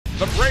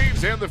The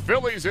Braves and the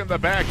Phillies in the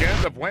back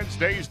end of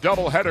Wednesday's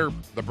doubleheader.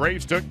 The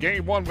Braves took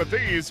game one with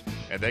these,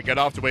 and they get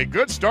off to a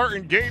good start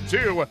in game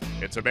two.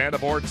 It's a man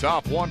aboard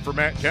top one for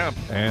Matt Kemp.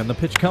 And the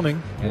pitch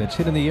coming, and it's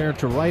hit in the air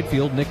to right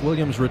field. Nick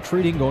Williams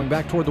retreating, going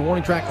back toward the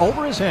warning track,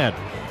 over his head.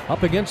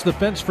 Up against the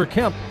fence for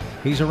Kemp.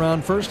 He's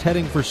around first,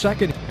 heading for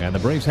second, and the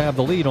Braves have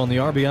the lead on the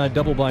RBI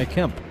double by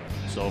Kemp.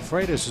 So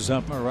Freitas is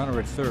up, a runner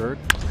at third.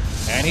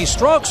 And he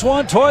strokes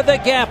one toward the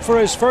gap for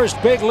his first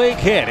big league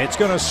hit. It's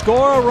going to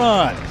score a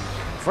run.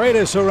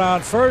 Freitas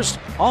around first,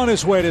 on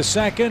his way to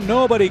second.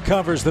 Nobody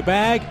covers the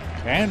bag,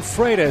 and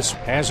Freitas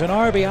has an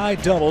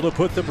RBI double to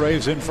put the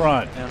Braves in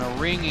front. And a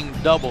ringing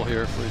double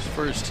here for his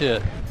first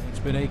hit. It's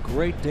been a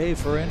great day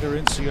for Ender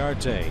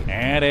Inciarte.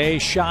 And a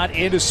shot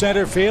into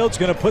center field is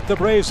going to put the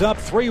Braves up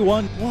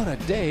 3-1. What a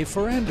day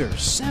for Ender.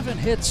 7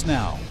 hits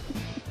now.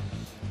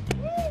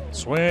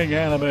 Swing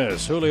and a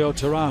miss. Julio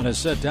Teheran has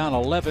set down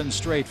 11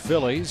 straight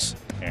Phillies.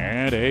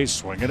 And a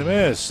swing and a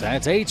miss.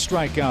 That's 8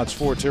 strikeouts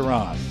for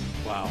Teheran.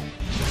 Wow.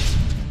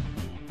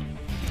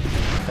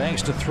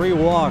 Thanks to 3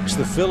 walks,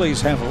 the Phillies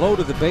have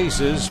loaded the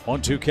bases.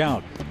 1-2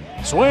 count.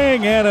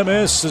 Swing and a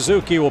miss.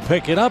 Suzuki will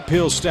pick it up.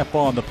 He'll step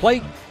on the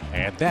plate.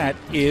 And that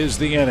is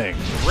the inning.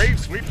 The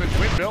Braves sweep the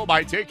Twin Bill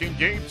by taking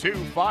game two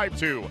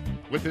 5-2.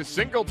 With his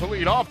single to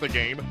lead off the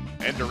game,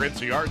 Ender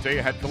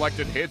Inciarte had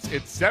collected hits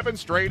in 7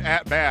 straight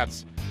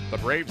at-bats. The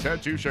Braves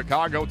head to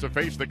Chicago to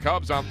face the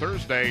Cubs on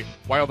Thursday,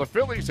 while the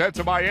Phillies head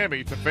to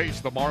Miami to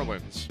face the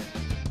Marlins.